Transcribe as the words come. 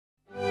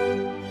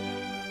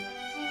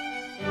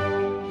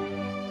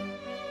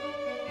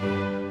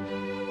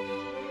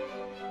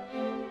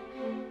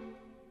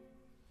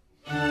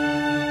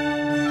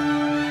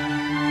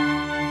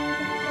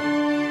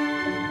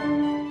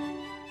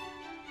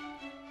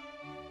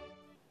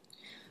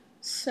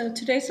So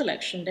today's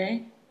election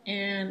day,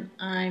 and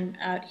I'm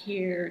out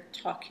here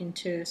talking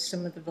to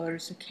some of the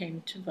voters who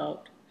came to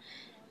vote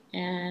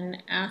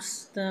and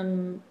asked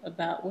them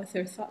about what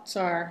their thoughts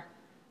are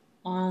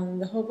on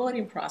the whole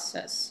voting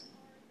process.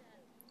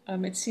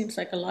 It seems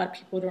like a lot of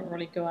people don't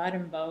really go out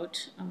and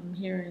vote.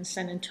 Here in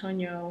San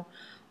Antonio,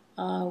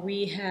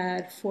 we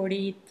had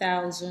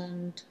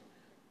 40,000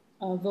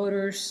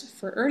 voters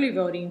for early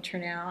voting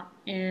turnout,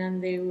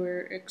 and they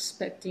were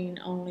expecting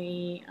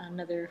only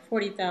another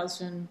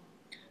 40,000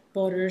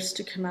 voters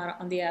to come out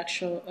on the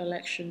actual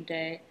election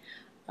day.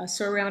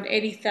 So around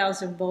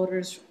 80,000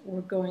 voters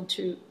were going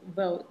to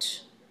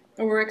vote,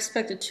 or were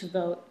expected to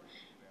vote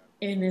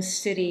in a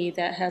city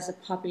that has a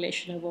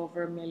population of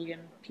over 1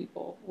 million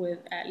people with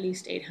at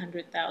least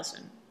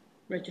 800,000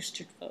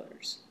 registered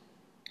voters.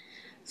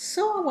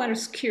 So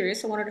was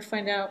curious. I wanted to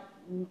find out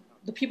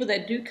the people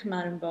that do come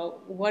out and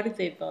vote, what do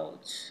they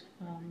vote?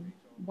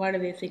 Why do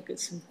they think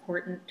it's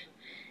important?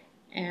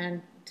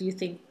 And do you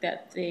think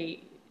that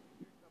they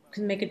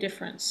can make a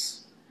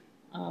difference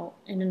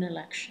in an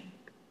election?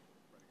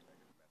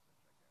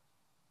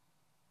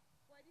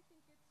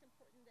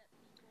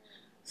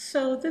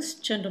 So this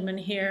gentleman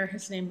here,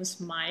 his name was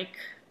Mike.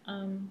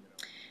 Um,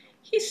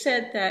 he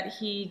said that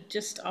he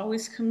just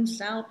always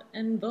comes out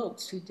and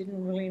votes. He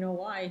didn't really know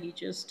why, he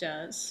just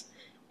does.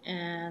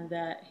 And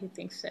that he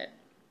thinks that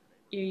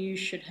you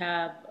should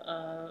have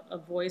a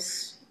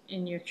voice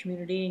in your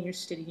community, in your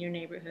city, in your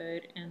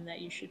neighborhood, and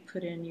that you should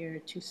put in your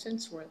 2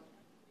 cents worth.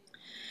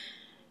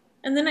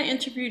 And then I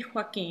interviewed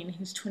Joaquin,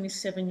 who's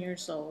 27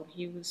 years old.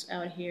 He was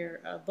out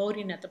here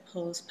voting at the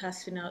polls,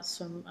 passing out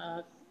some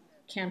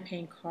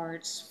campaign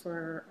cards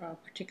for a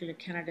particular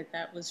candidate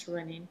that was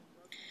running.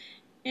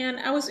 And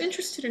I was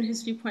interested in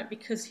his viewpoint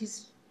because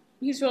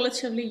he's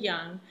relatively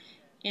young,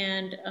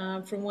 and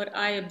from what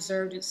I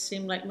observed, it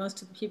seemed like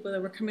most of the people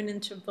that were coming in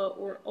to vote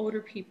were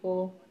older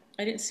people.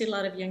 I didn't see a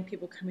lot of young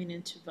people coming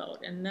in to vote,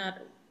 and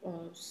that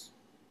was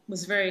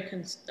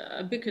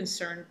a big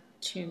concern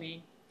to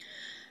me.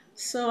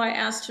 So I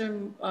asked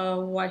him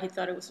why he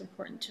thought it was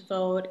important to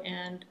vote,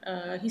 and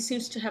he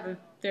seems to have a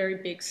very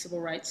big civil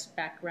rights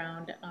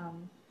background.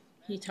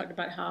 He talked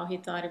about how he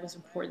thought it was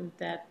important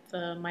that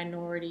the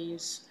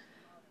minorities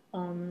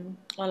all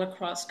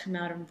across come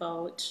out and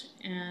vote,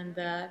 and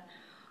that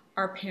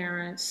our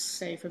parents,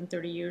 say from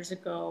 30 years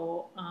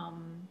ago,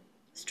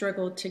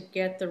 struggled to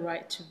get the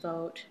right to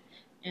vote,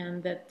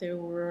 and that there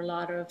were a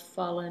lot of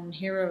fallen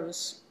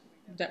heroes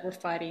that were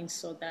fighting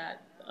so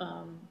that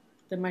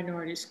the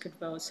minorities could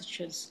vote,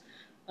 such as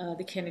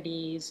the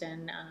Kennedys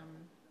and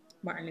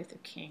Martin Luther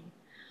King.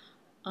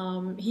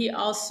 He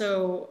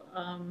also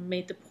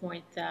made the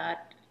point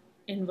that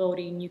in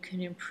voting you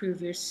can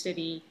improve your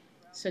city,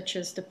 such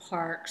as the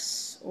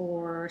parks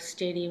or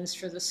stadiums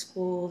for the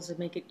schools, and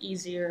make it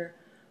easier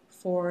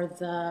for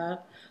the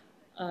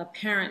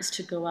parents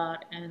to go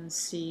out and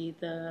see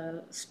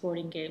the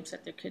sporting games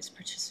that their kids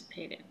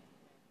participate in.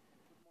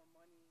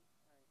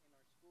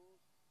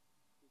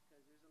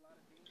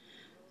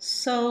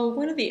 So,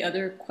 one of the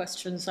other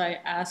questions I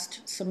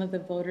asked some of the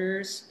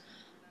voters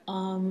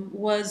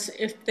was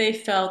if they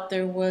felt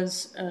there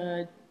was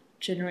a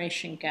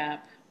generation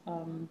gap,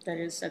 that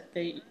is, that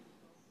the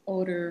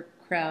older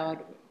crowd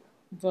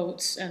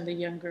votes and the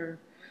younger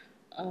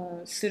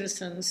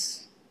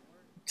citizens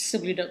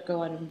simply don't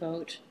go out and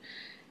vote.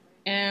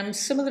 And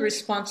some of the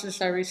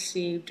responses I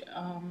received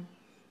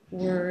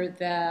were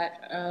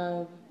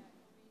that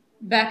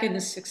back in the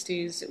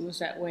 60s it was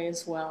that way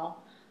as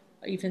well,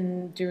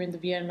 even during the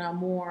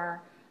Vietnam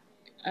War.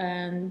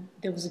 And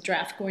there was a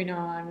draft going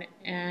on,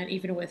 and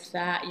even with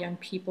that, young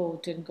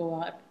people didn't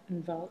go out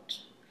and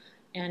vote.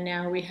 And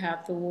now we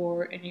have the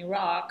war in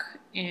Iraq,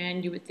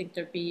 and you would think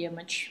there'd be a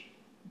much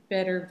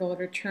better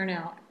voter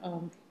turnout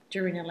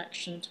during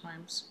election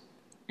times.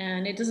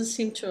 And it doesn't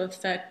seem to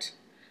affect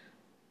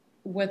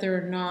whether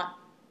or not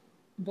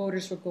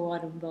voters will go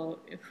out and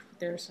vote if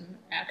there's an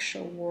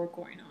actual war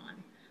going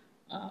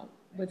on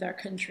with our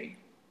country.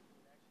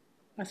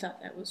 I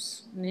thought that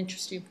was an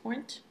interesting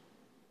point.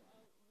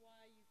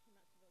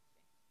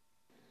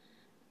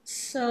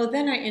 So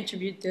then I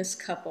interviewed this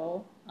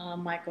couple,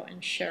 Michael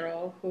and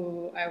Cheryl,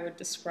 who I would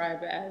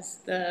describe as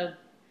the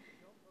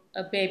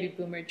a baby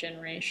boomer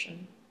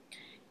generation.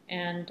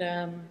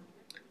 And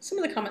some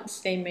of the comments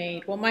they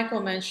made, well,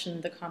 Michael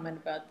mentioned the comment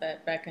about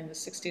that back in the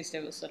 60s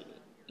there was a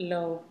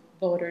low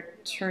voter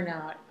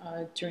turnout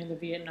during the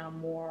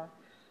Vietnam War,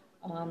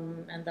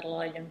 and that a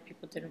lot of young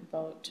people didn't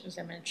vote, as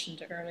I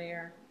mentioned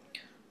earlier.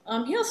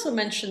 He also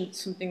mentioned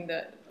something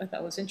that I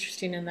thought was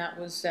interesting, and that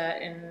was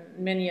that in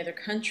many other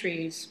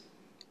countries,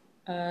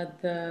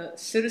 the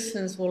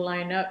citizens will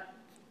line up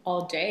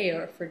all day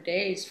or for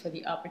days for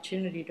the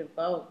opportunity to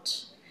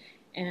vote,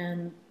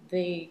 and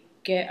they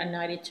get a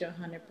 90 to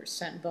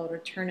 100% voter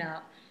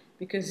turnout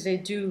because they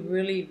do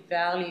really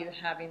value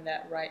having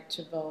that right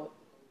to vote.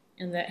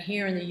 And that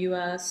here in the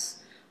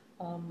US,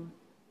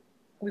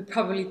 we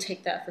probably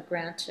take that for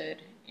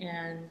granted,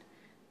 and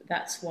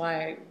that's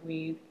why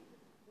we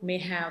may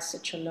have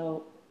such a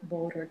low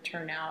voter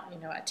turnout,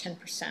 at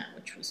 10%,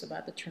 which was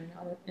about the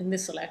turnout in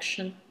this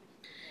election.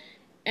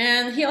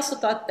 And he also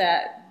thought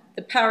that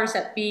the powers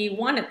that be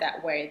want it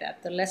that way,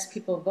 that the less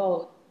people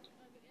vote,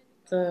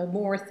 the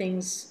more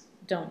things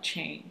don't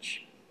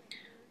change.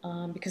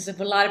 Because if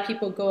a lot of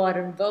people go out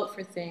and vote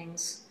for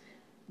things,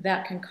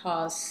 that can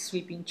cause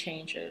sweeping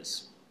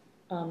changes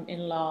in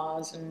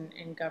laws and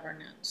in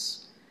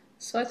governance.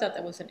 So I thought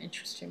that was an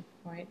interesting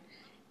point.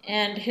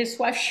 And his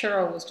wife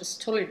Cheryl was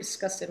just totally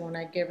disgusted when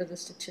I gave her the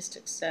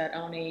statistics that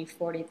only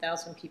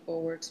 40,000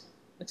 people were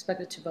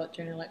expected to vote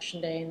during election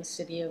day in the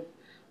city of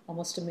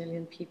almost 1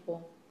 million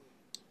people.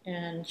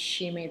 And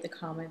she made the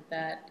comment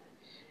that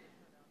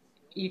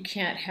you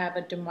can't have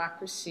a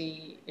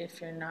democracy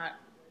if you're not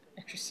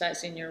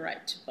exercising your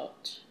right to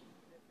vote,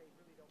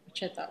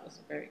 which I thought was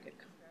a very good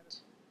comment.